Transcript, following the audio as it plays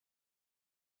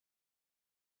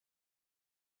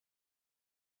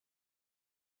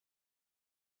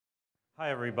Hi,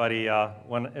 everybody.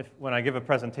 When I give a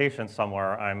presentation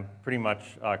somewhere, I'm pretty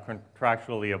much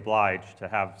contractually obliged to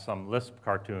have some Lisp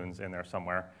cartoons in there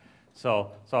somewhere.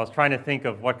 So I was trying to think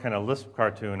of what kind of Lisp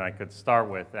cartoon I could start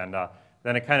with, and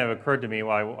then it kind of occurred to me,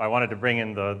 well, I wanted to bring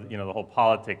in the whole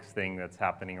politics thing that's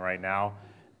happening right now.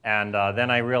 And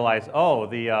then I realized, oh,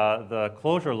 the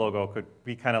Clojure logo could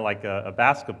be kind of like a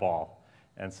basketball.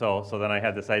 And so then I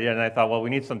had this idea, and I thought, well, we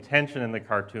need some tension in the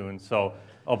cartoon, so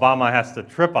Obama has to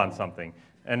trip on something.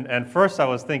 And first I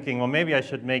was thinking, well, maybe I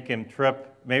should make him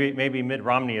trip. Maybe Mitt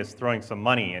Romney is throwing some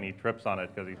money, and he trips on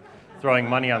it because he's throwing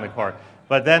money on the court.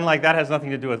 But then, like, that has nothing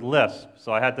to do with Lisp,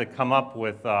 so I had to come up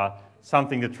with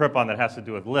something to trip on that has to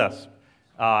do with Lisp.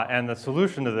 And the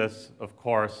solution to this, of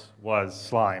course, was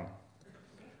slime.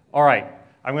 All right,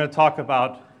 I'm going to talk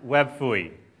about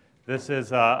Webfui. This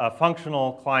is a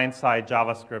functional client-side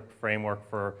JavaScript framework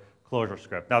for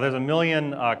ClojureScript. Now, there's a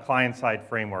million client-side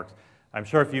frameworks. I'm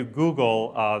sure if you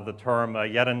Google the term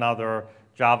yet another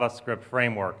JavaScript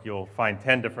framework, you'll find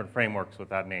 10 different frameworks with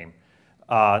that name.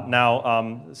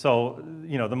 So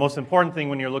the most important thing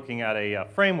when you're looking at a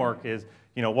framework is,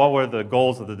 what were the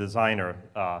goals of the designer?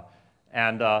 Well,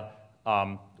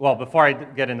 before I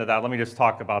get into that, let me just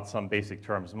talk about some basic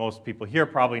terms. Most people here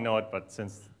probably know it, but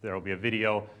since there will be a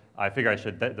video, I figure I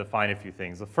should define a few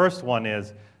things. The first one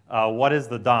is, what is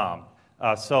the DOM?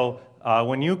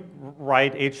 When you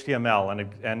write HTML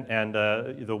and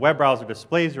the web browser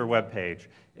displays your web page,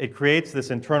 it creates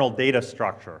this internal data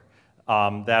structure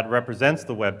that represents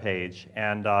the web page.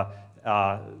 And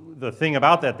the thing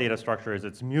about that data structure is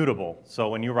it's mutable. So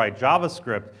when you write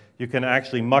JavaScript, you can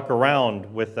actually muck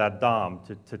around with that DOM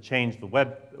to change the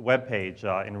web page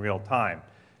in real time.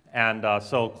 And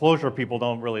so Clojure people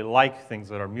don't really like things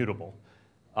that are mutable.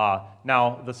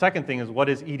 Now, the second thing is, what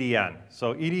is EDN?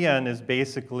 So EDN is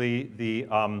basically the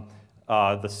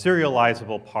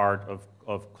serializable part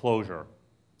of Clojure.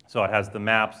 So it has the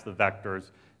maps, the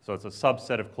vectors. So it's a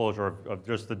subset of Clojure of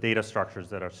just the data structures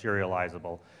that are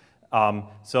serializable.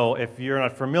 So if you're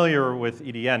not familiar with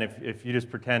EDN, if you just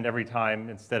pretend every time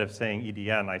instead of saying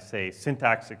EDN, I say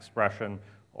syntax expression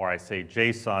or I say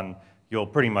JSON, you'll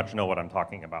pretty much know what I'm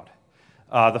talking about.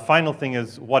 The final thing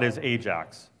is, what is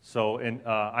AJAX? So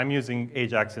I'm using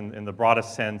AJAX in the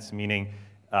broadest sense, meaning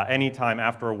anytime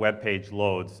after a web page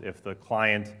loads, if the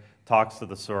client talks to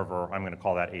the server, I'm going to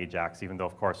call that AJAX, even though,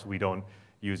 of course, we don't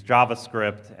use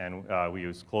JavaScript and we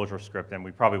use ClojureScript, and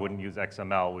we probably wouldn't use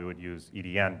XML. We would use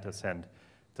EDN to send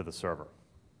to the server.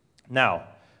 Now,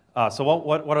 so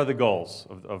what are the goals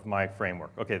of my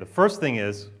framework? Okay, the first thing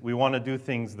is we want to do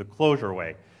things the Clojure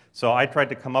way. So I tried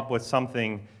to come up with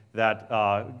something that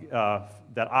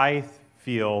I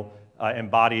feel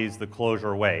embodies the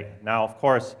Clojure way. Now, of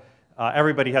course,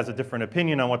 everybody has a different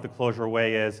opinion on what the Clojure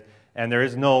way is, and there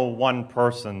is no one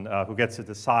person who gets to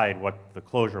decide what the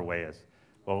Clojure way is.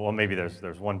 Well, maybe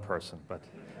there's one person, but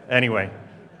anyway.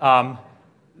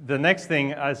 The next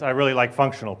thing is I really like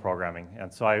functional programming,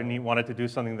 and so I wanted to do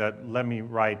something that let me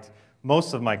write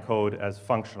most of my code as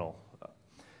functional.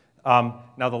 Now,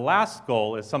 the last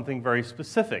goal is something very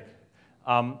specific.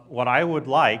 What I would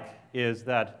like is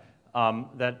that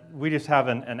we just have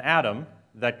an atom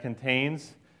that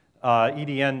contains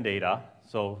EDN data,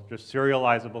 so just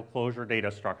serializable Clojure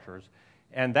data structures,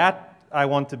 and that I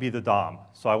want to be the DOM.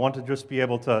 So I want to just be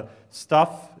able to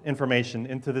stuff information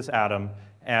into this atom,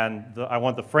 and I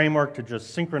want the framework to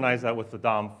just synchronize that with the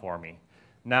DOM for me.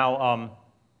 Now,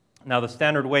 the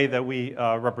standard way that we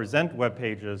represent web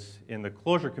pages in the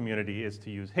Clojure community is to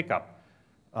use hiccup.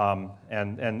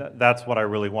 And that's what I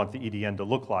really want the EDN to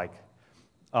look like.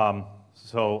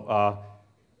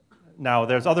 Now,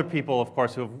 there's other people, of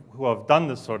course, who have done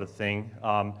this sort of thing.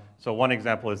 So one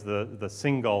example is the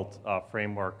Singult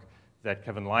framework that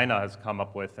Kevin Leina has come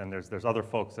up with, and there's other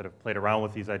folks that have played around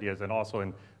with these ideas, and also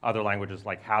in other languages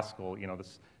like Haskell,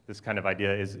 this kind of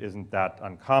idea isn't that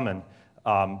uncommon.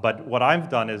 But what I've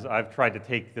done is I've tried to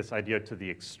take this idea to the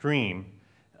extreme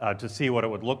to see what it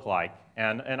would look like.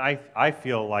 And I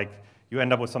feel like you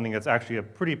end up with something that's actually a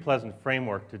pretty pleasant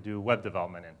framework to do web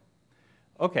development in.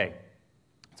 Okay,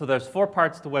 so there's 4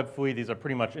 parts to Webfui. These are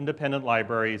pretty much independent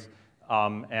libraries,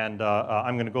 and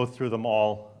I'm going to go through them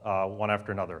all one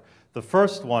after another. The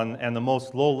first one, and the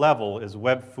most low level, is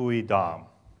Webfui DOM.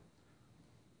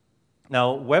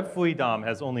 Now, Webfui DOM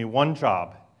has only one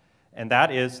job, and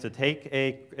that is to take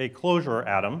a Clojure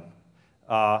atom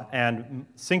and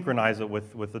synchronize it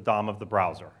with the DOM of the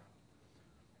browser.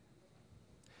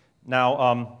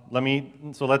 Now,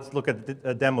 let's look at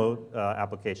a demo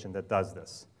application that does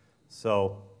this.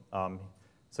 So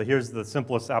here's the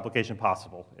simplest application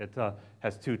possible. It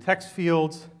has 2 text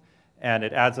fields, and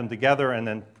it adds them together and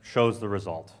then shows the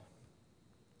result.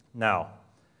 Now,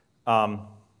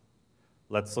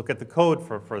 let's look at the code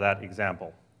for that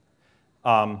example.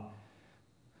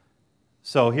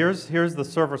 So here's the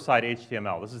server-side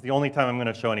HTML. This is the only time I'm going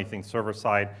to show anything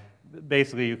server-side.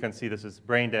 Basically, you can see this is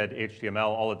brain-dead HTML.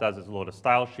 All it does is load a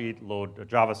style sheet, load a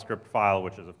JavaScript file,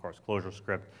 which is, of course,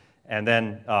 ClojureScript, and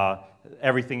then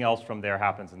everything else from there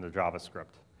happens in the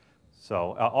JavaScript.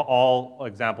 So all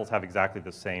examples have exactly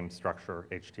the same structure,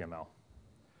 HTML.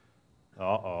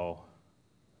 Uh-oh.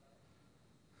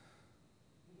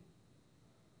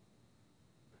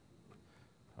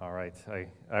 All right,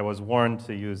 I was warned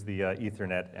to use the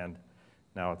Ethernet, and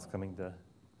now it's coming to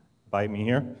bite me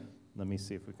here. Let me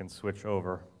see if we can switch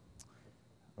over.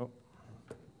 Oh.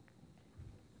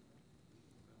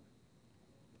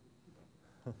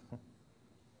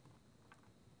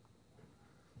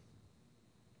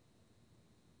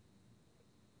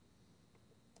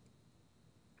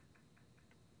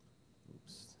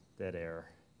 Oops, dead air.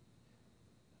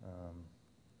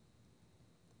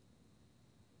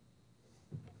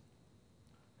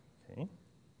 Okay.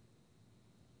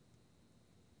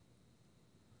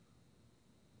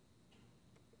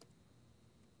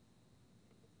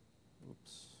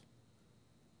 Oops.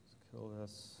 Let's kill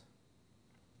this.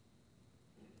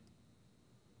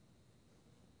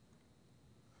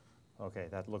 Okay,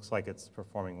 that looks like it's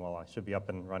performing well. I should be up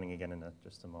and running again in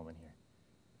just a moment here.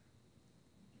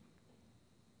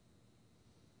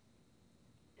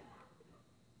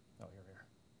 Oh, here we are.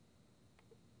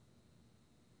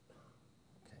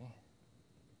 Okay.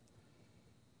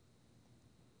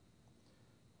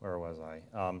 Where was I?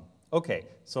 Okay,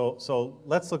 so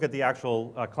let's look at the actual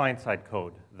client-side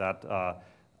code that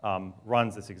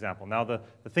runs this example. Now, the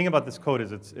thing about this code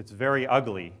is it's very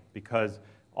ugly because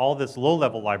all this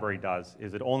low-level library does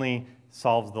is it only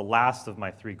solves the last of my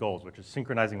 3 goals, which is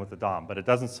synchronizing with the DOM, but it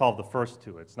doesn't solve the first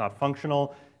 2. It's not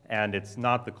functional, and it's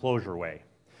not the Clojure way.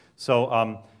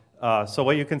 So, so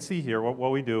what you can see here,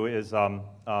 what we do is, we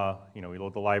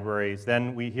load the libraries.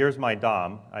 Then here's my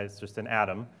DOM. It's just an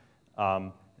atom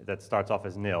that starts off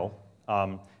as nil.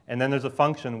 And then there's a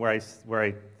function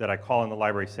that I call in the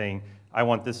library saying, I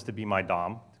want this to be my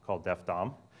DOM. It's called def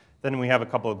DOM. Then we have a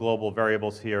couple of global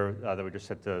variables here that we just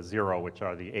set to 0, which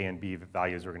are the A and B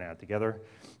values we're going to add together.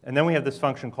 And then we have this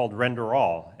function called render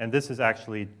all. And this is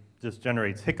actually just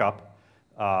generates hiccup,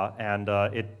 and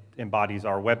it embodies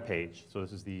our web page. So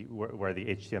this is where the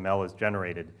HTML is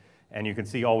generated. And you can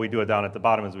see all we do down at the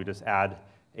bottom is we just add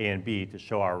A and B to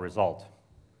show our result.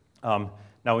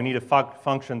 Now we need a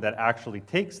function that actually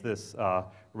takes this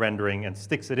rendering and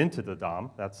sticks it into the DOM.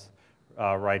 That's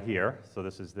right here. So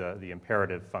this is the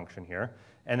imperative function here.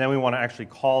 And then we want to actually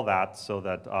call that so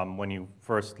that when you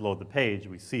first load the page,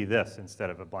 we see this instead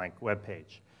of a blank web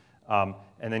page. And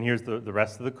then here's the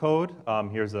rest of the code.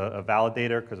 Here's a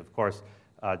validator, because of course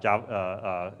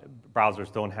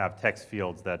browsers don't have text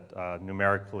fields that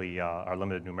numerically are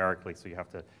limited numerically, so you have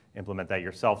to implement that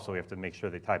yourself. So we have to make sure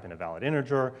they type in a valid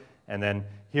integer. And then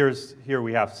here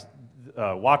we have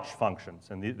watch functions,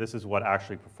 and this is what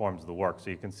actually performs the work. So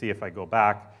you can see if I go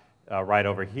back right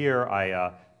over here,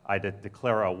 I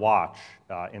declare a watch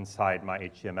inside my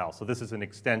HTML. So this is an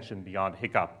extension beyond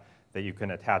hiccup that you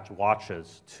can attach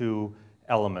watches to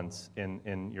elements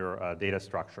in your data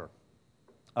structure.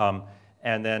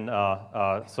 And then,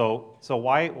 so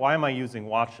why am I using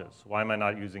watches? Why am I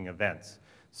not using events?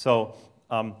 So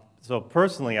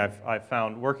personally, I've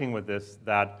found working with this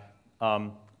that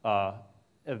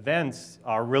events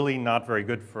are really not very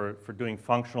good for doing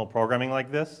functional programming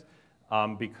like this,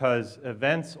 because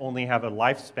events only have a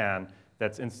lifespan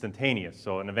that's instantaneous.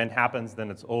 So an event happens, then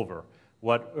it's over.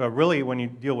 What really, when you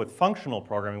deal with functional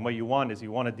programming, what you want is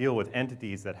you want to deal with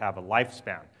entities that have a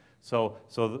lifespan. So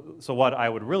what I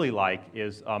would really like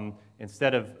is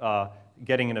instead of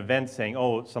getting an event saying,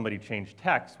 oh, somebody changed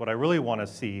text, what I really want to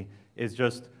see is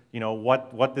just,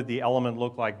 what did the element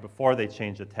look like before they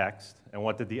changed the text, and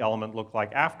what did the element look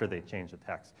like after they changed the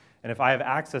text. And if I have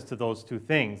access to those two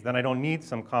things, then I don't need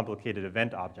some complicated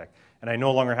event object. And I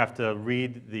no longer have to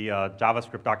read the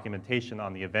JavaScript documentation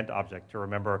on the event object to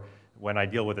remember when I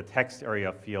deal with a text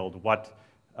area field, what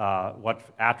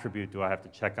attribute do I have to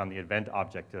check on the event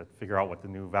object to figure out what the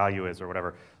new value is or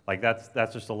whatever. Like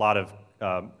that's just a lot of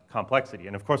complexity.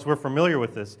 And of course, we're familiar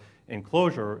with this in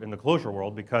Clojure, in the Clojure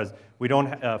world, because we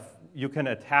don't you can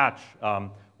attach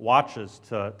watches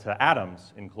to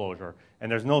atoms in Clojure,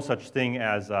 and there's no such thing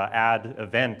as add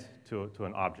event to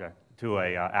an object, to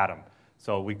a atom.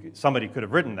 So somebody could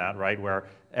have written that, right, where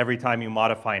every time you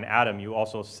modify an atom, you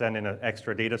also send in an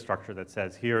extra data structure that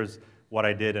says, here's what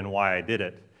I did and why I did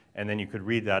it. and then you could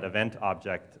read that event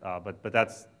object, but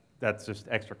that's just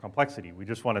extra complexity. We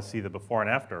just want to see the before and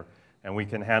after, and we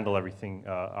can handle everything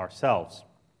ourselves.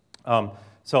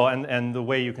 And the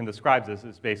way you can describe this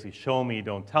is basically show me,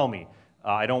 don't tell me.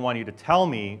 I don't want you to tell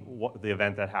me the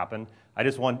event that happened. I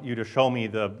just want you to show me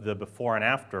the before and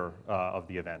after of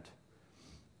the event.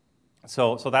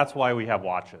 So that's why we have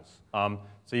watches.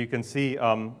 So you can see,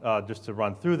 just to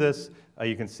run through this,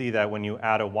 you can see that when you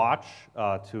add a watch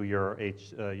to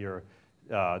your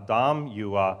DOM,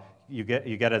 you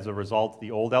get as a result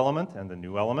the old element and the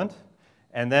new element.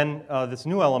 And then this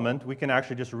new element, we can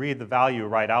actually just read the value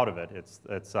right out of it.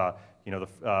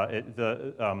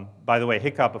 By the way,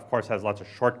 Hiccup, of course, has lots of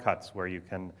shortcuts where you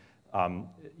can,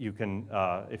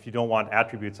 if you don't want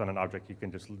attributes on an object, you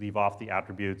can just leave off the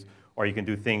attributes, or you can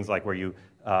do things like where you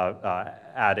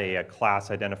add a class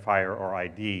identifier or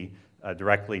ID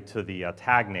directly to the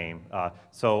tag name.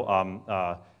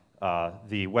 The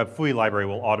Webfui library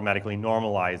will automatically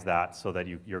normalize that so that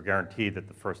you're guaranteed that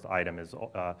the first item is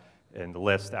in the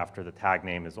list after the tag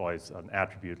name is always an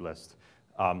attribute list.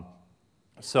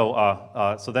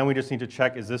 So then we just need to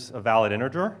check, is this a valid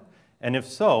integer? And if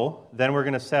so, then we're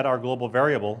going to set our global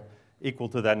variable equal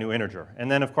to that new integer.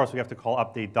 And then, of course, we have to call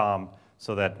update DOM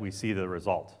so that we see the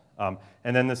result. And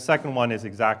then the second one is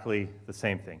exactly the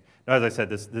same thing. Now, as I said,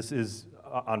 this is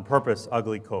on purpose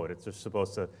ugly code. It's just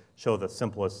supposed to show the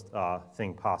simplest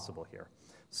thing possible here.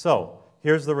 So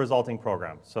here's the resulting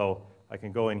program. So I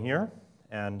can go in here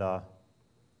and what's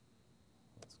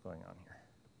going on here?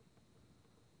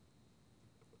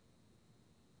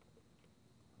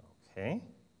 Okay.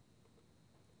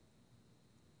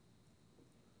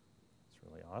 It's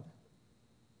really odd.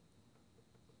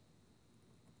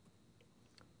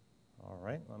 All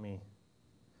right, let me,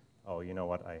 oh, you know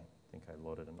what? I think I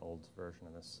loaded an old version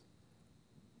of this.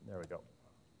 There we go.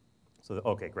 So,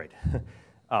 okay, great.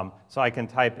 So I can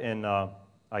type in,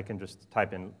 I can just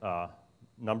type in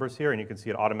numbers here, and you can see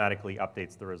it automatically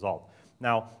updates the result.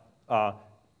 Now,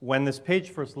 when this page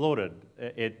first loaded,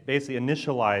 it basically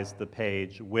initialized the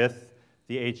page with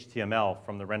the HTML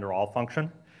from the render all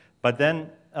function. But then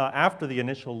after the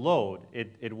initial load,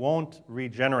 it won't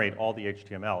regenerate all the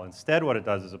HTML. Instead, what it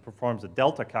does is it performs a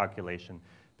delta calculation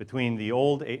between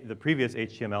the previous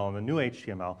HTML and the new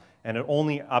HTML, and it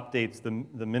only updates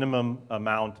the minimum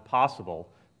amount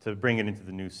possible to bring it into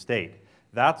the new state.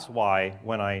 That's why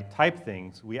when I type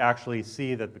things, we actually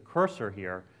see that the cursor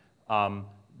here,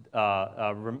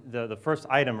 the first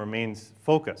item remains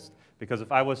focused. Because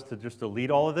if I was to just delete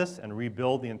all of this and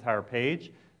rebuild the entire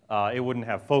page, it wouldn't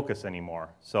have focus anymore.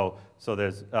 So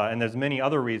there's many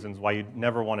other reasons why you'd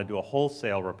never want to do a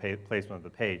wholesale replacement of the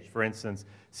page. For instance,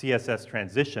 CSS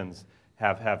transitions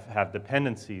have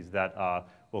dependencies that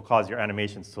will cause your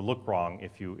animations to look wrong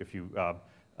if you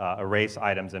erase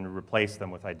items and replace them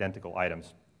with identical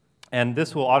items. And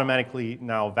this will automatically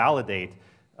now validate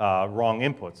wrong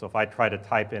input. So if I try to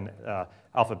type in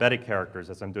alphabetic characters,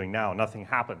 as I'm doing now, nothing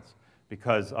happens.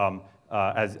 Because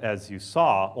as you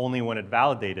saw, only when it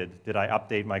validated did I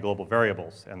update my global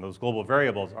variables. And those global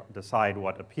variables decide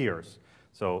what appears.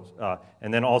 So,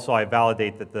 and then also I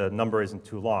validate that the number isn't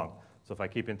too long. So if I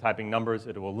keep in typing numbers,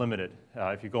 it will limit it.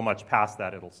 If you go much past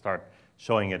that, it'll start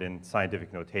showing it in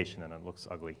scientific notation, and it looks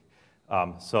ugly.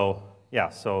 That's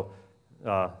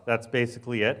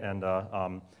basically it, and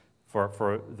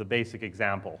for the basic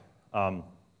example. But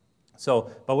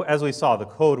as we saw, the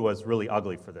code was really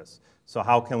ugly for this. So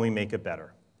how can we make it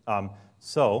better? How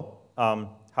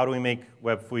do we make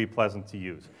Webfui pleasant to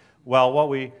use? Well, what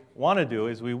we want to do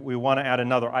is we want to add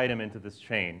another item into this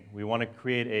chain. We want to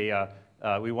create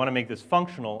we want to make this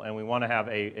functional, and we want to have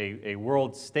a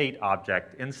world state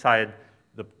object inside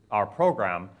our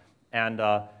program. And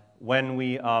when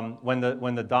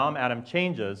the DOM atom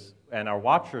changes and our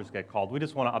watchers get called, we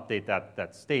just want to update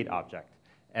that state object.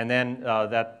 And then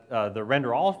the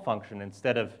render all function,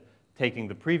 instead of taking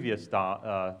the previous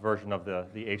version of the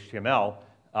HTML,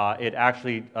 it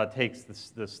actually takes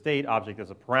the state object as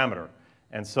a parameter.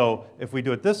 And so if we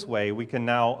do it this way, we can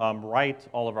now write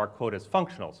all of our code as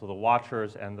functional. So the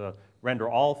watchers and the render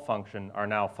all function are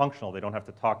now functional. They don't have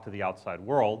to talk to the outside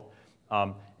world.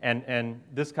 And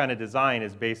this kind of design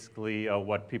is basically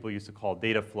what people used to call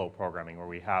data flow programming, where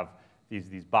we have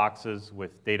these boxes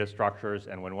with data structures,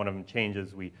 and when one of them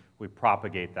changes, we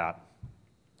propagate that.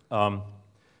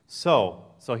 So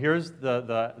here's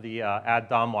the add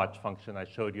DOM watch function I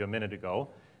showed you a minute ago,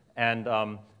 and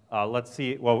let's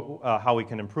see how we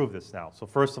can improve this now. So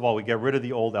first of all, we get rid of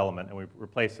the old element and we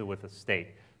replace it with a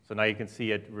state. So now you can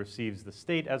see it receives the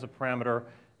state as a parameter,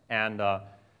 and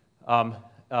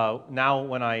now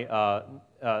when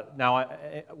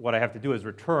what I have to do is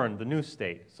return the new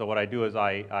state. So what I do is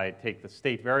I take the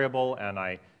state variable and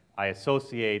I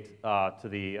associate to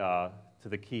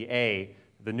the key A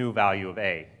the new value of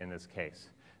A in this case.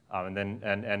 And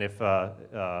if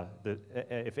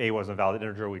A wasn't a valid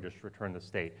integer, we just return the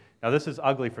state. Now this is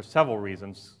ugly for several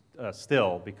reasons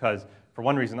still, because for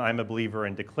one reason I'm a believer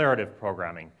in declarative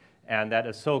programming, and that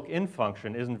assoc in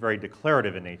function isn't very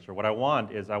declarative in nature. What I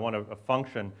want is a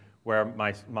function where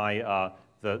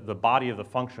the body of the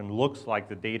function looks like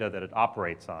the data that it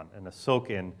operates on, and assoc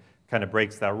in kind of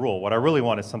breaks that rule. What I really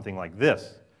want is something like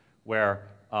this, where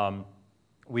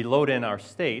we load in our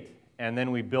state, and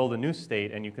then we build a new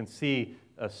state, and you can see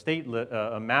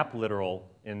a map literal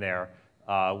in there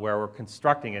where we're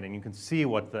constructing it, and you can see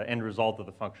what the end result of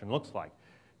the function looks like.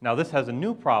 Now this has a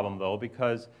new problem though,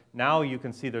 because now you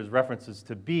can see there's references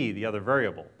to B, the other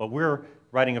variable, but we're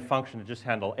writing a function to just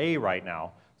handle A right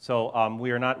now, so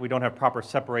we don't have proper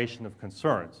separation of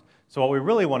concerns. So what we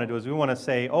really want to do is we want to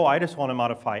say, oh, I just want to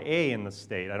modify A in the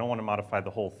state, I don't want to modify the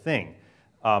whole thing.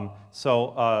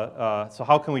 So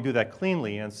how can we do that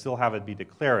cleanly and still have it be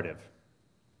declarative?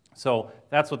 So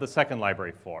that's what the second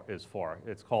library is for.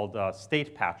 It's called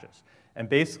state patches. And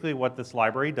basically what this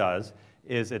library does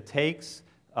is it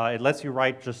lets you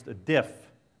write just a diff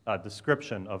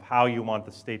description of how you want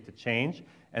the state to change,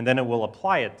 and then it will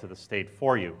apply it to the state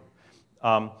for you.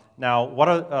 So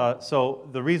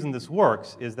the reason this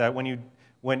works is that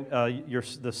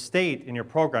the state in your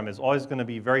program is always going to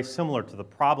be very similar to the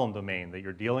problem domain that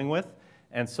you're dealing with.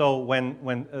 And so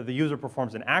when the user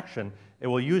performs an action, it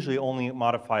will usually only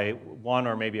modify one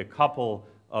or maybe a couple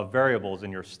of variables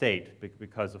in your state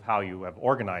because of how you have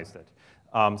organized it.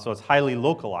 So it's highly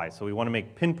localized, so we want to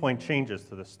make pinpoint changes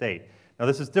to the state. Now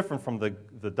this is different from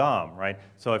the DOM, right?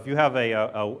 So if you have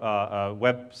a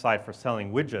website for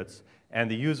selling widgets and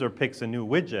the user picks a new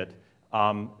widget,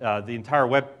 the entire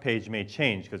web page may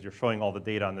change because you're showing all the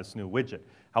data on this new widget.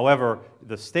 However,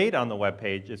 the state on the web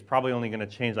page is probably only going to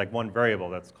change like one variable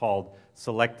that's called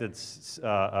selected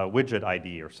widget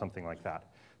ID or something like that.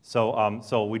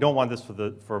 So we don't want this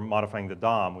for modifying the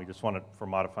DOM, we just want it for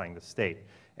modifying the state.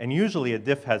 And usually a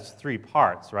diff has three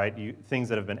parts, right? Things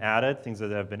that have been added, things that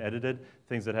have been edited,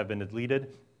 things that have been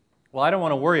deleted. Well, I don't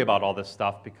want to worry about all this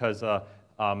stuff because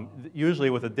usually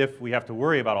with a diff we have to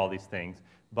worry about all these things.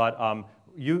 But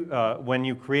when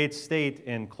you create state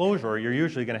in Clojure, you're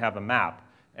usually going to have a map.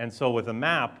 And so with a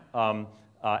map,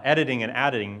 editing and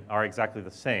adding are exactly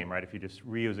the same, right? If you just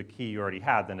reuse a key you already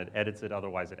had, then it edits it,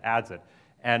 otherwise it adds it.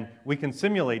 And we can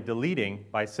simulate deleting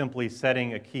by simply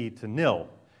setting a key to nil.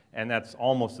 And that's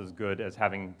almost as good as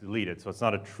having deleted. So it's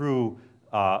not a true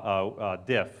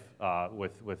diff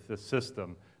with this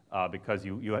system because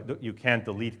you can't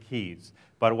delete keys.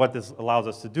 But what this allows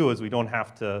us to do is we don't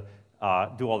have to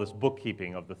do all this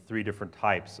bookkeeping of the three different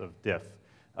types of diff.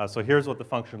 So here's what the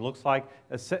function looks like.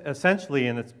 Essentially,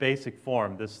 in its basic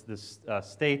form, this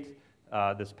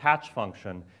patch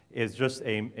function is just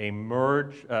a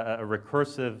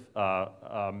recursive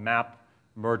map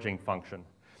merging function.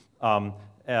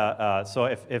 So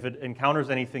if it encounters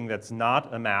anything that's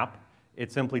not a map,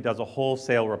 it simply does a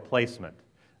wholesale replacement.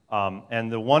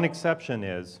 And the one exception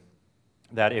is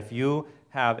that if you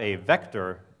have a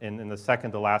vector in the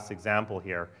second to last example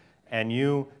here, and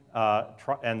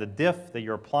and the diff that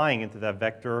you're applying into that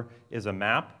vector is a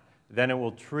map, then it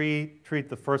will treat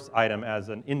the first item as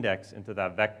an index into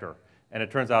that vector. And it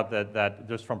turns out that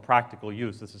just from practical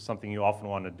use, this is something you often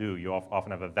want to do. You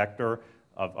often have a vector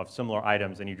of similar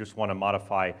items, and you just want to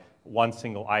modify one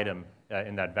single item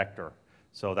in that vector.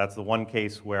 So that's the one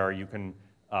case where you can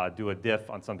do a diff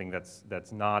on something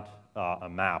that's not a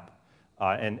map.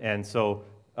 So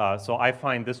I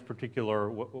find this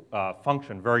particular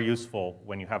function very useful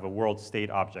when you have a world state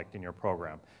object in your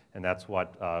program, and that's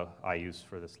what I use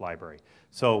for this library.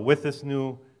 So with this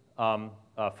new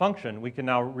function, we can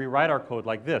now rewrite our code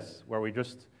like this, where we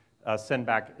just send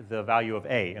back the value of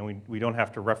A, and we don't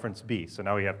have to reference B. So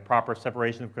now we have proper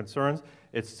separation of concerns.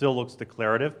 It still looks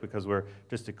declarative because we're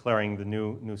just declaring the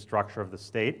new structure of the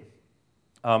state.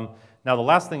 Now the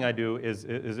last thing I do is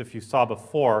if you saw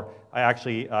before, I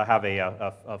actually have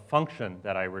a function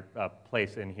that I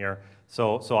place in here.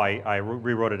 So I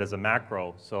rewrote it as a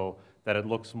macro so that it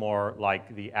looks more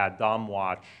like the add DOM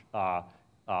watch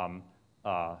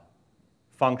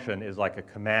function is like a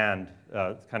command,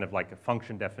 kind of like a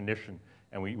function definition,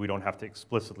 and we don't have to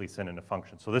explicitly send in a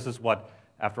function. So this is what,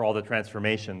 after all the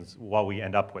transformations, what we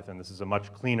end up with, and this is a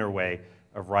much cleaner way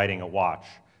of writing a watch.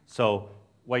 So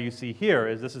what you see here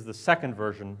is this is the second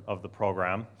version of the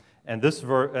program, and this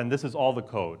is all the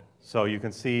code. So you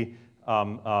can see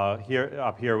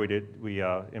Up here we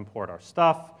import our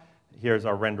stuff. Here's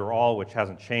our render all, which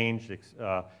hasn't changed,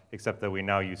 except that we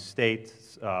now use state,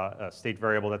 a state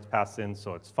variable that's passed in,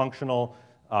 so it's functional.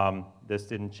 This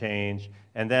didn't change.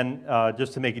 And then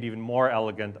just to make it even more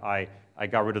elegant, I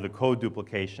got rid of the code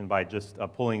duplication by just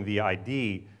pulling the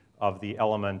ID of the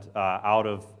element out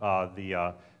of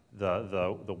the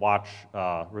watch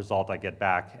result I get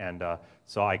back, and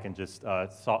so I can just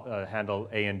handle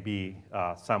A and B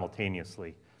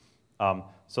simultaneously.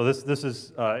 So this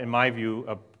is, in my view,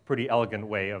 a pretty elegant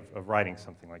way of writing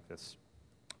something like this.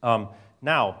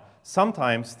 Now,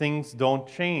 sometimes things don't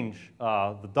change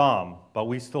the DOM, but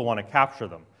we still want to capture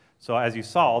them. So as you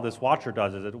saw, all this watcher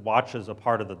does is it watches a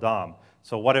part of the DOM.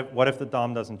 So what if the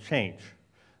DOM doesn't change?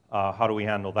 How do we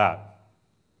handle that?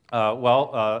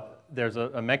 There's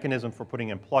a mechanism for putting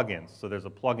in plugins. So there's a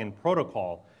plugin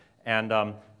protocol, and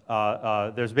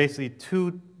there's basically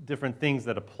two different things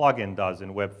that a plugin does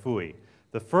in Webfui.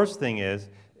 The first thing is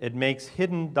it makes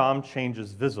hidden DOM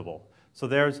changes visible. So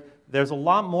there's a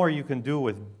lot more you can do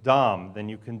with DOM than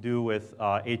you can do with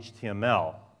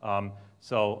HTML.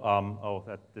 Oh,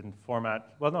 that didn't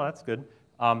format. Well, no, that's good.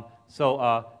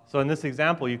 So in this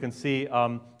example, you can see, we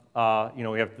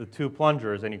have the two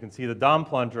plungers, and you can see the DOM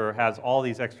plunger has all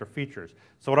these extra features.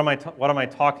 So what am I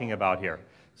talking about here?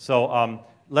 So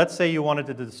let's say you wanted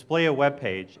to display a web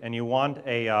page, and you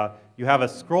have a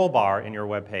scroll bar in your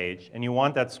web page, and you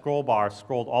want that scroll bar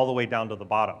scrolled all the way down to the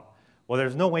bottom. Well,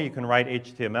 there's no way you can write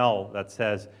HTML that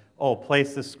says, oh,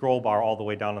 place this scroll bar all the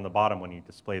way down on the bottom when you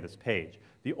display this page.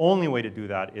 The only way to do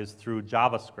that is through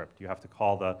JavaScript. You have to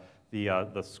call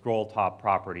the scroll top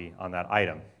property on that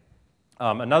item.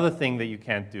 Another thing that you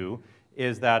can't do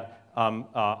is that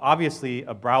obviously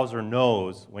a browser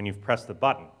knows when you've pressed a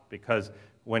button, because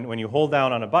when you hold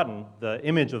down on a button, the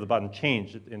image of the button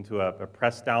changed into a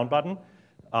press down button.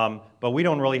 But we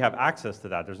don't really have access to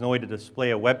that. There's no way to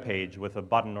display a web page with a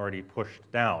button already pushed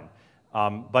down.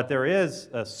 But there is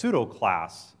a pseudo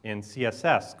class in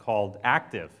CSS called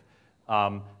active.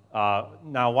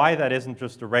 Now, why that isn't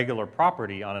just a regular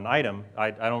property on an item,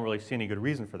 I don't really see any good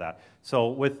reason for that. So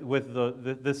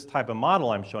with this type of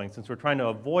model I'm showing, since we're trying to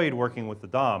avoid working with the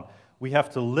DOM, we have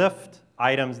to lift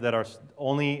items that are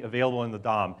only available in the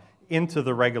DOM into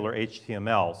the regular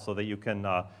HTML so that you can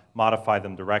modify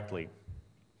them directly.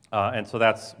 And so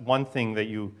that's one thing that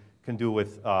you can do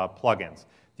with plugins.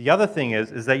 The other thing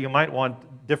is that you might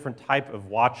want different type of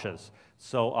watches.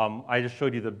 So I just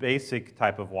showed you the basic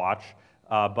type of watch.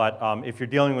 But if you're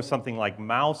dealing with something like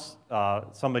mouse,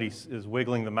 somebody is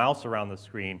wiggling the mouse around the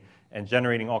screen and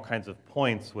generating all kinds of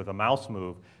points with a mouse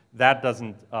move, that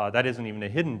isn't even a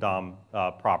hidden DOM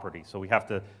property. So we have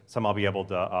to somehow be able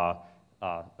to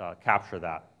capture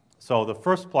that. So the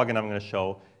first plugin I'm going to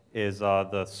show is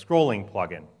the scrolling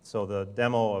plugin. So the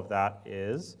demo of that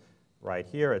is right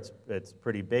here. It's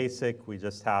pretty basic. We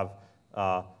just have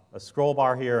a scroll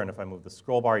bar here, and if I move the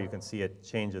scroll bar, you can see it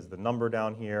changes the number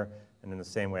down here. And in the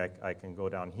same way, I can go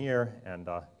down here and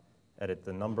edit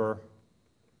the number.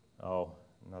 Oh,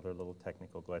 another little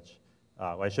technical glitch.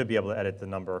 Well, I should be able to edit the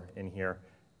number in here,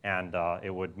 and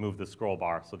it would move the scroll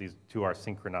bar. So these two are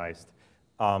synchronized.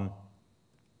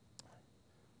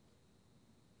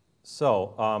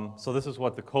 So this is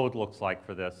what the code looks like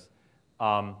for this.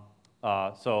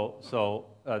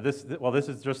 This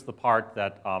is just the part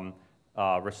that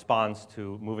responds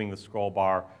to moving the scroll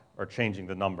bar or changing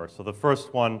the number. So the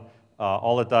first one,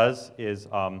 all it does is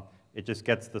it just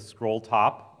gets the scroll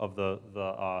top of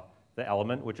the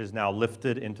element, which is now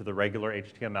lifted into the regular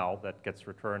HTML that gets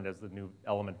returned as the new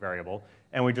element variable,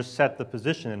 and we just set the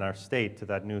position in our state to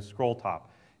that new scroll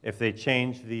top. If they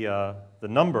change the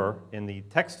number in the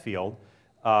text field,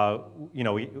 I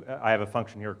have a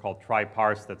function here called try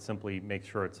parse that simply makes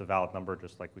sure it's a valid number,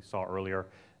 just like we saw earlier,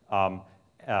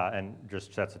 and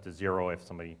just sets it to 0 if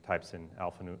somebody types in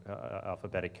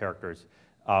alphabetic characters.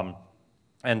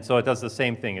 And so it does the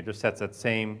same thing. It just sets that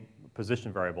same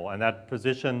position variable, and that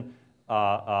position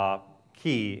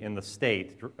key in the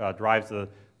state drives the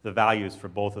values for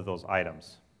both of those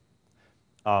items.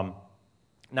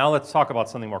 Now let's talk about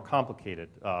something more complicated.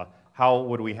 How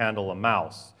would we handle a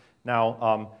mouse?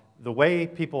 Now, the way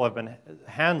people have been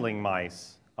handling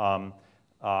mice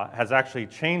has actually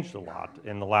changed a lot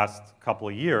in the last couple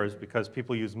of years because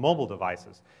people use mobile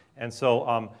devices. And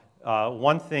so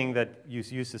one thing that you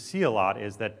used to see a lot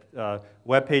is that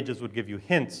web pages would give you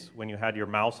hints when you had your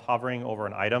mouse hovering over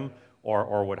an item,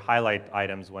 or would highlight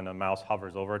items when a mouse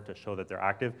hovers over it to show that they're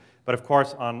active. But of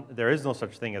course, there is no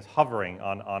such thing as hovering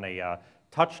on a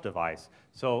touch device.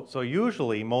 So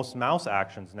usually, most mouse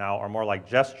actions now are more like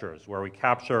gestures, where we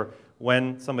capture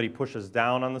when somebody pushes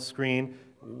down on the screen,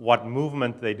 what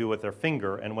movement they do with their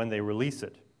finger, and when they release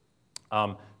it.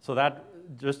 So that,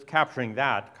 just capturing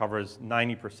that covers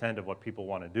 90% of what people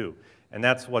want to do. And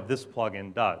that's what this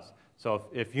plugin does. So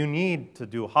if you need to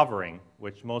do hovering,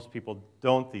 which most people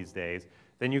don't these days,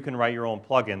 then you can write your own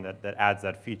plugin that adds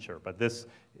that feature. But this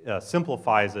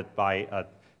simplifies it by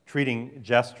treating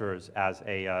gestures as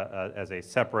a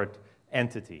separate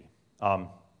entity.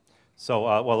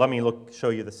 Well, let me show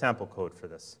you the sample code for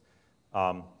this.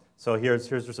 So here's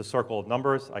just a circle of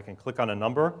numbers. I can click on a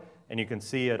number, and you can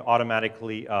see it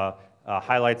automatically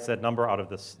highlights that number out of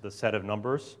the set of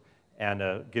numbers,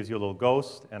 and gives you a little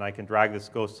ghost, and I can drag this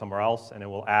ghost somewhere else, and it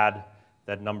will add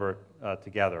that number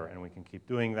together, and we can keep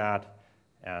doing that,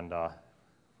 and if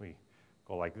we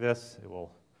go like this, it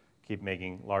will keep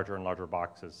making larger and larger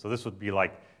boxes. So this would be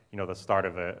like, you know, the start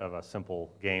of a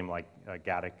simple game like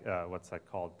what's that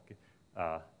called?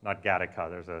 Not Gattaca,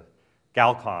 there's a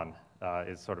Galcon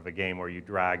is sort of a game where you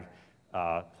drag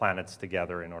planets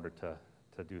together in order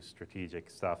to do strategic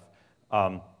stuff.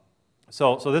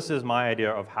 So this is my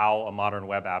idea of how a modern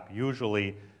web app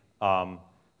usually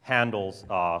handles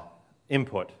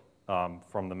input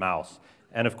from the mouse.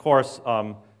 And of course,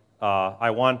 I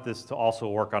want this to also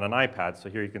work on an iPad. So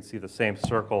here you can see the same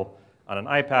circle on an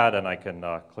iPad, and I can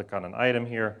click on an item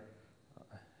here,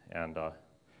 and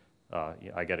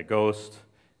I get a ghost,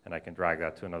 and I can drag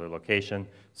that to another location.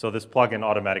 So this plugin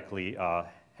automatically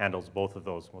handles both of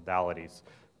those modalities.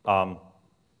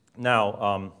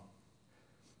 Now,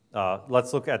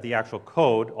 let's look at the actual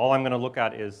code. All I'm going to look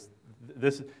at is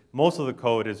this. Most of the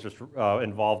code is just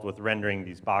involved with rendering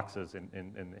these boxes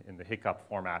in the hiccup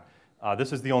format.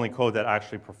 This is the only code that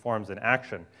actually performs an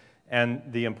action. And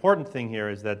the important thing here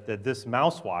is that this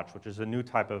mouse watch, which is a new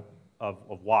type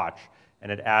of watch,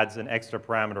 and it adds an extra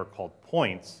parameter called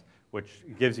points, which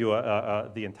gives you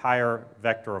the entire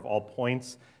vector of all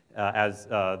points as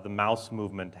the mouse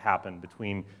movement happened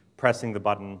between pressing the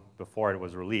button before it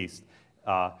was released.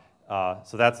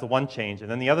 So that's the one change. And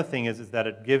then the other thing is that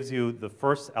it gives you the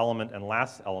first element and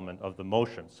last element of the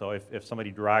motion. So if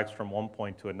somebody drags from one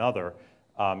point to another,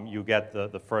 you get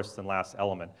the first and last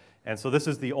element. And so this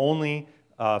is the only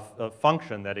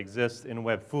function that exists in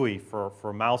Webfui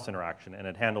for mouse interaction, and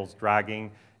it handles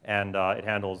dragging, and it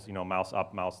handles, you know, mouse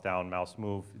up, mouse down, mouse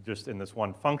move, just in this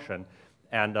one function.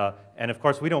 And of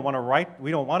course, we don't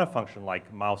want a function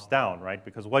like mouse down, right?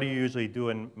 Because what do you usually do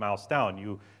in mouse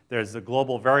down? There's a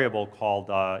global variable called,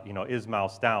 you know, is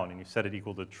mouse down, and you set it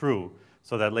equal to true,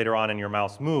 so that later on in your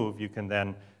mouse move, you can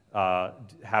then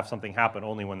have something happen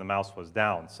only when the mouse was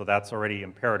down. So that's already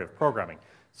imperative programming.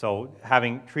 So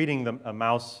treating the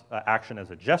mouse action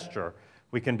as a gesture,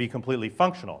 we can be completely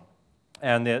functional.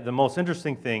 And the most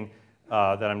interesting thing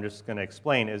that I'm just going to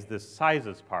explain is this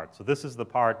sizes part. So this is the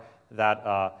part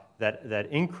that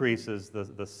increases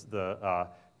the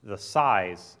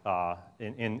size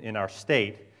in our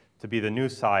state to be the new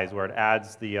size, where it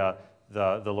adds the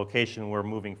location we're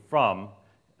moving from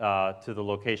to the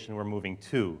location we're moving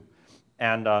to.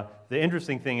 And the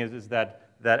interesting thing is that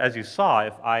as you saw,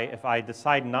 if I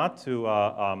decide not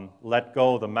to let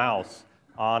go the mouse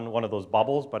on one of those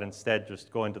bubbles, but instead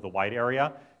just go into the white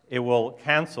area, it will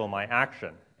cancel my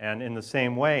action. And in the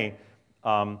same way,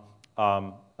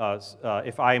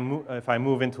 if I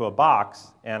move into a box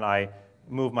and I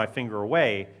move my finger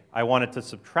away, I want it to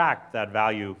subtract that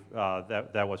value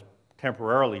that was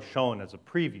temporarily shown as a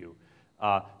preview.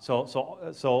 So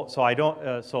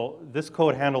this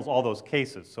code handles all those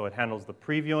cases. So it handles the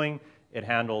previewing, it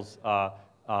handles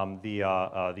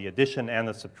the addition and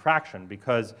the subtraction,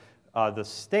 because the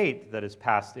state that is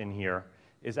passed in here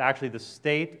is actually the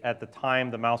state at the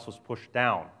time the mouse was pushed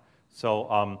down.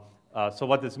 So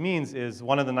what this means is,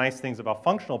 one of the nice things about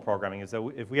functional programming is that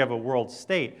if we have a world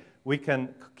state, we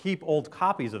can keep old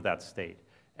copies of that state.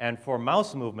 And for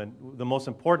mouse movement, the most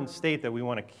important state that we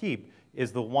want to keep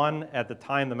is the one at the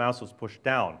time the mouse was pushed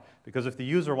down. Because if the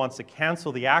user wants to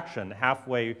cancel the action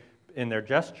halfway in their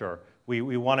gesture,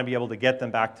 we want to be able to get them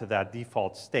back to that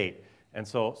default state. And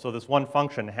so this one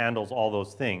function handles all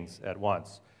those things at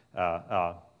once.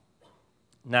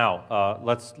 Now,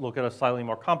 let's look at a slightly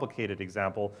more complicated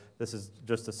example. This is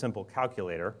just a simple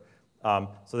calculator.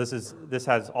 So this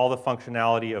has all the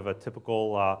functionality of a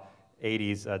typical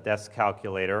 80s desk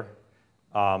calculator.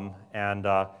 You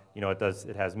know,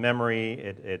 it has memory.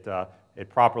 It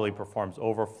properly performs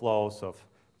overflow. So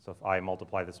if I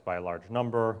multiply this by a large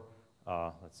number,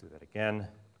 let's do that again.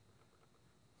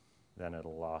 Then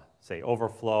it'll say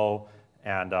overflow.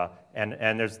 And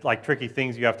there's like tricky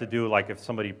things you have to do, like if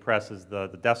somebody presses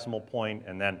the decimal point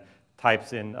and then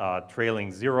types in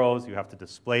trailing zeros, you have to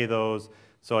display those.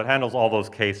 So it handles all those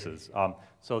cases.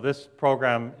 So this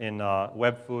program in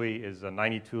Webfui is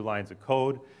 92 lines of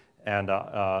code. And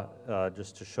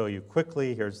just to show you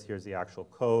quickly, here's the actual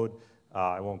code.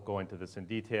 I won't go into this in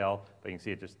detail, but you can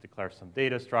see it just declares some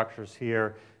data structures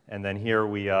here. And then here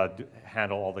we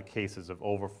handle all the cases of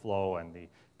overflow and the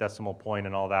decimal point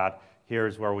and all that.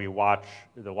 Here's where we watch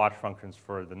the watch functions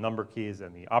for the number keys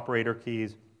and the operator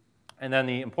keys. And then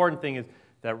the important thing is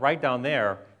that right down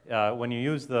there, when you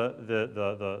use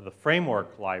the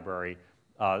framework library,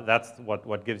 that's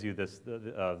what gives you this,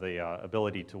 the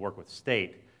ability to work with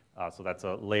state. So that's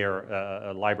a layer,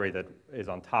 a library that is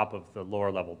on top of the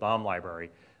lower level DOM library.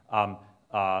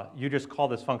 You just call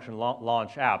this function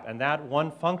launch app, and that one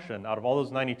function out of all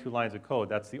those 92 lines of code,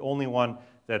 that's the only one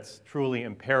that's truly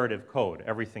imperative code.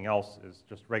 Everything else is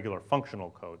just regular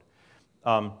functional code.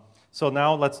 So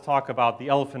now let's talk about the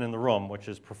elephant in the room, which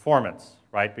is performance,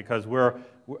 right? Because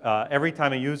every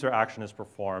time a user action is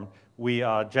performed, we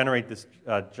generate this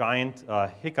giant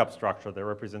hiccup structure that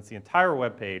represents the entire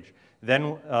web page.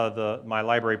 Then my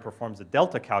library performs a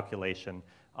delta calculation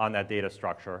on that data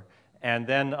structure. And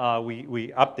then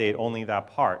we update only that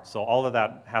part. So all of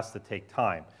that has to take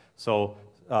time. So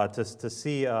to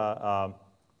see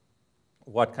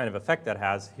what kind of effect that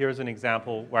has, here's an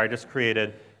example where I just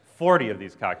created 40 of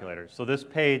these calculators. So this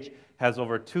page has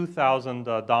over 2,000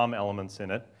 DOM elements in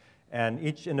it. And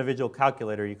each individual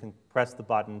calculator, you can press the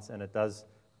buttons and it does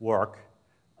work.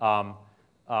 Now,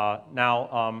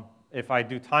 if I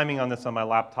do timing on this on my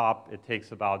laptop, it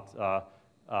takes about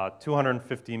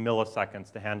 250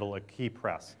 milliseconds to handle a key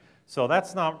press. So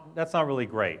that's not really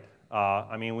great.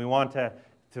 I mean, we want to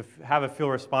have it feel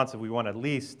responsive. We want at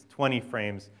least 20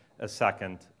 frames a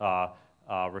second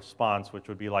response, which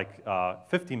would be like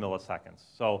 50 milliseconds.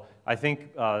 So I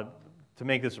think to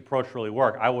make this approach really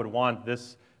work, I would want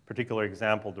this particular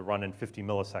example to run in 50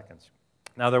 milliseconds.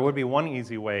 Now, there would be one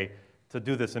easy way to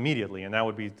do this immediately, and that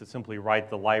would be to simply write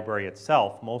the library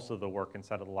itself, most of the work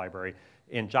inside of the library,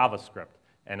 in JavaScript.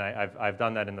 And I've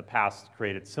done that in the past,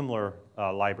 created similar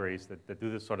libraries that do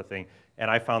this sort of thing,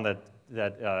 and I found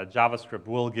that JavaScript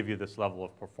will give you this level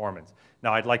of performance.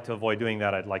 Now, I'd like to avoid doing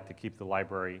that. I'd like to keep the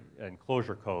library in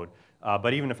Clojure code.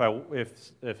 But even if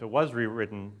it was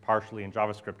rewritten partially in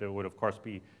JavaScript, it would, of course,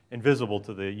 be invisible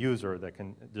to the user that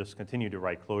can just continue to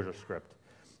write ClojureScript.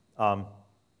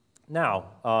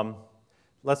 Now,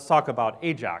 let's talk this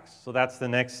AJAX. So that's the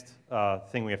next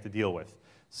thing we have to deal with.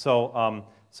 So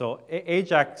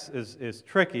AJAX is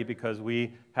tricky because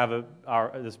we have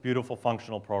this beautiful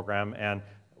functional program, and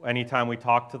anytime we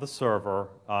talk to the server,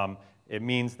 it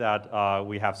means that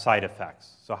we have side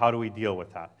effects. So how do we deal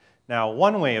with that? Now,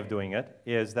 one way of doing it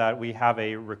is that we have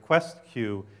a request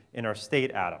queue in our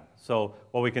state atom. So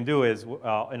what we can do is,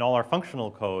 in all our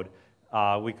functional code,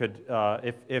 we could,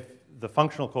 if the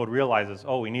functional code realizes,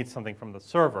 oh, we need something from the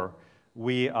server,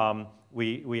 we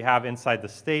have inside the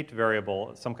state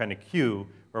variable some kind of queue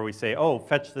where we say, oh,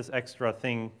 fetch this extra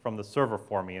thing from the server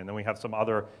for me, and then we have some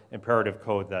other imperative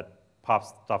code that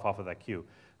pops stuff off of that queue.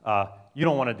 You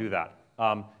don't want to do that.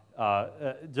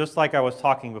 Just like I was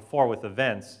talking before with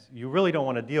events, you really don't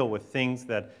want to deal with things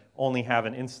that only have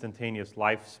an instantaneous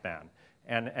lifespan.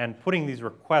 And putting these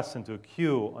requests into a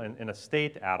queue in a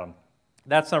state atom,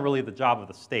 that's not really the job of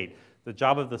the state. The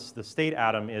job of the state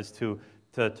atom is to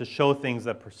show things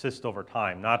that persist over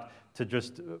time, not to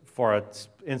just, for an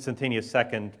instantaneous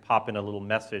second, pop in a little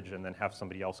message and then have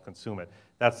somebody else consume it.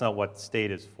 That's not what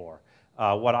state is for.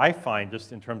 What I find,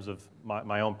 just in terms of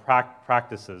my own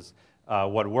practices,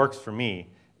 what works for me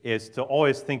is to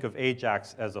always think of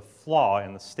AJAX as a flaw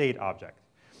in the state object.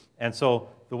 And so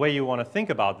the way you want to think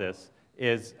about this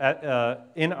is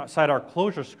inside our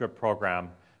ClojureScript program,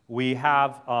 we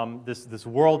have this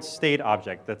world state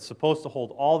object that's supposed to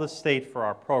hold all the state for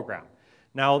our program.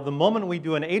 Now, the moment we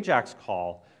do an AJAX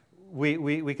call,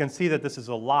 we can see that this is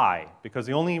a lie, because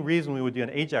the only reason we would do an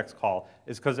AJAX call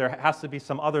is because there has to be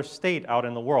some other state out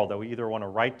in the world that we either want to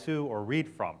write to or read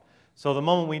from. So the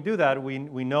moment we do that, we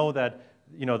know that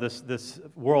this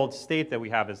world state that we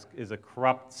have is a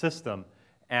corrupt system.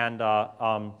 And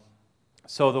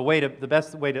so the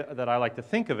best way that I like to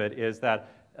think of it is that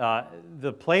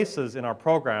the places in our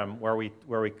program where we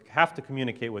have to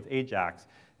communicate with AJAX,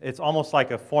 it's almost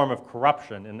like a form of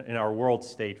corruption in our world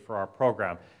state for our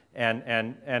program. And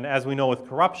as we know with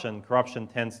corruption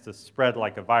tends to spread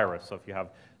like a virus. So if you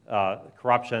have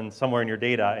corruption somewhere in your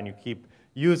data and you keep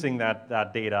using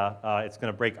that data, it's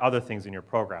going to break other things in your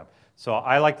program. So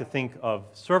I like to think of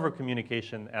server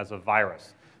communication as a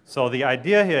virus. So the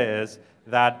idea here is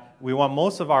that we want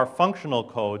most of our functional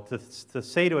code to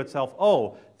say to itself,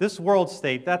 oh, this world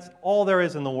state, that's all there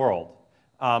is in the world.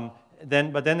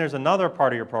 but then there's another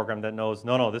part of your program that knows,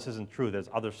 no, this isn't true, there's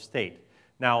other state.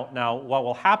 Now what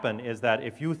will happen is that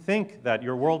if you think that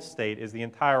your world state is the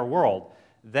entire world,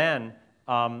 then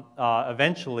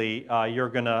eventually you're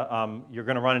going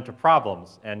to run into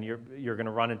problems, and you're going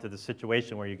to run into the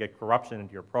situation where you get corruption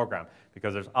into your program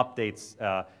because there's updates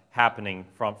happening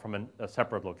from a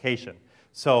separate location.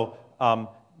 So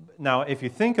now if you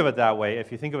think of it that way,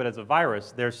 if you think of it as a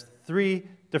virus, there's 3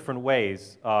 different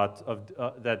ways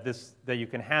that you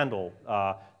can handle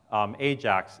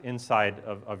AJAX inside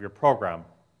of your program.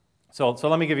 So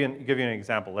let me give you an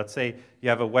example. Let's say you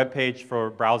have a web page for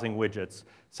browsing widgets.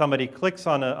 Somebody clicks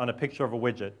on a picture of a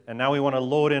widget, and now we want to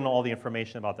load in all the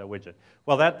information about that widget.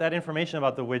 Well, that information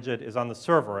about the widget is on the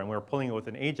server, and we're pulling it with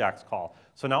an AJAX call.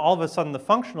 So now all of a sudden the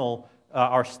functional,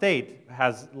 our state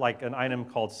has like an item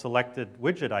called selected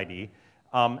widget ID,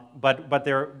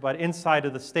 but inside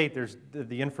of the state, there's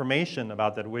the information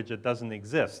about that widget doesn't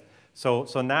exist. So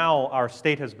now our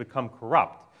state has become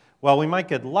corrupt. Well, we might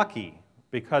get lucky,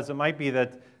 because it might be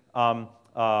that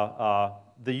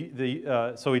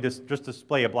so we just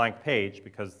display a blank page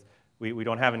because we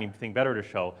don't have anything better to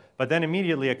show. But then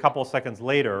immediately, a couple of seconds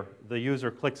later, the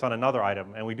user clicks on another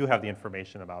item, and we do have the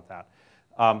information about that.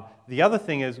 The other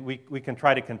thing is we can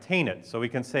try to contain it. So we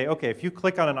can say, okay, if you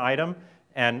click on an item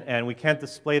and we can't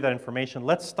display that information,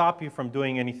 let's stop you from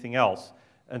doing anything else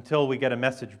until we get a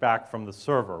message back from the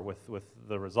server with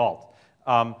the result.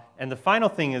 And the final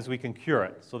thing is we can cure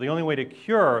it. So the only way to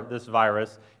cure this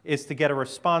virus is to get a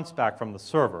response back from the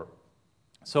server.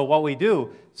 So what we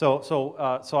do, so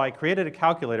I created a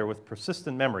calculator with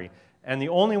persistent memory, and the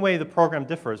only way the program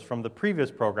differs from the previous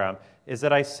program is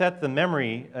that I set the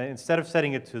memory, instead of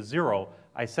setting it to 0,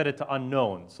 I set it to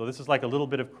unknown. So this is like a little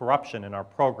bit of corruption in our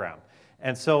program.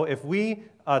 And so if we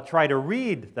try to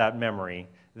read that memory,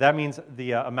 that means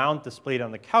the amount displayed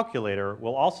on the calculator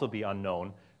will also be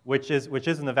unknown, which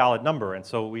isn't a valid number, and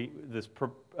so this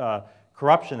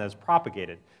corruption is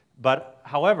propagated. But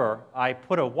however, I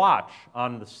put a watch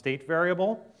on the state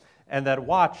variable, and that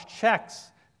watch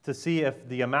checks to see if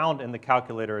the amount in the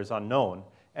calculator is unknown.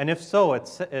 And if so,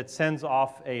 it sends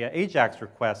off a AJAX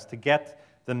request to get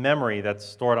the memory that's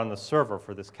stored on the server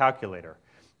for this calculator.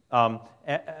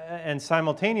 And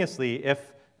simultaneously,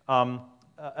 if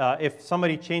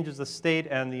somebody changes the state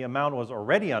and the amount was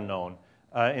already unknown,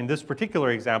 in this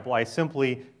particular example, I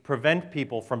simply prevent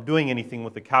people from doing anything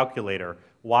with the calculator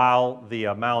while the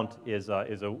amount is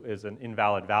an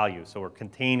invalid value. So we're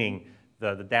containing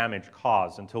the damage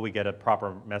caused until we get a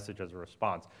proper message as a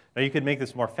response. Now you could make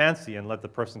this more fancy and let the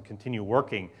person continue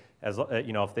working. As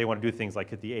if they want to do things like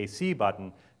hit the AC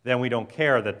button, then we don't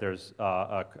care that there's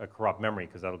a corrupt memory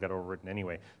because that'll get overwritten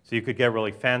anyway. So you could get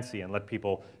really fancy and let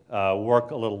people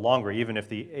work a little longer, even if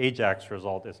the AJAX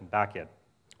result isn't back yet.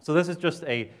 So this is just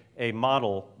a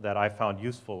model that I found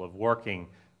useful of working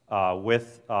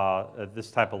with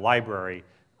this type of library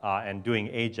and doing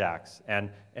AJAX.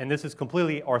 And this is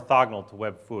completely orthogonal to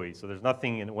Webfui. So there's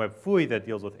nothing in Webfui that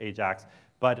deals with AJAX,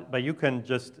 but you can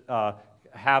just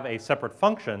have a separate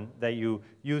function that you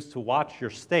use to watch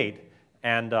your state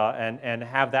and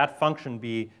have that function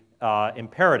be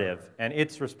imperative, and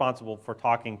it's responsible for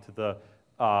talking to the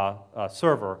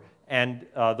server. And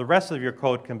the rest of your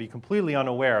code can be completely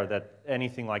unaware that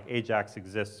anything like AJAX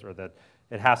exists or that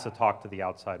it has to talk to the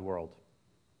outside world.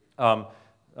 So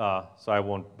I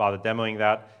won't bother demoing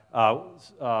that.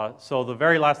 So the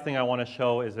very last thing I want to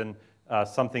show is in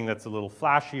something that's a little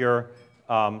flashier.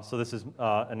 So this is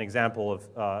an example of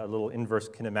a little inverse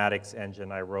kinematics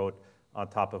engine I wrote on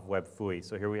top of Webfui.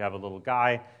 So here we have a little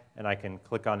guy, and I can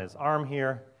click on his arm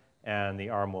here, and the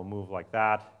arm will move like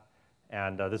that.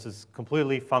 And this is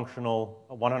completely functional,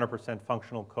 100%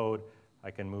 functional code.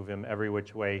 I can move him every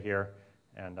which way here,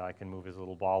 and I can move his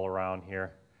little ball around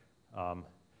here.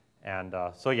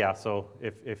 So yeah, so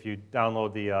if you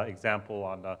download the example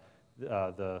on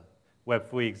the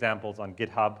Webfui examples on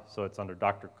GitHub, so it's under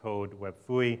Dr. Code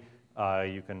Webfui,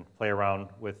 you can play around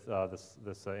with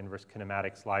this inverse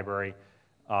kinematics library.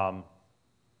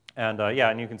 Yeah,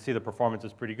 and you can see the performance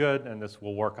is pretty good, and this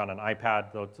will work on an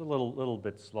iPad, though it's a little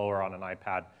bit slower on an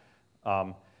iPad.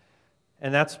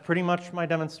 And that's pretty much my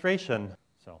demonstration.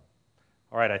 So,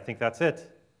 all right, I think that's it.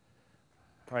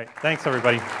 All right, thanks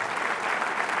everybody.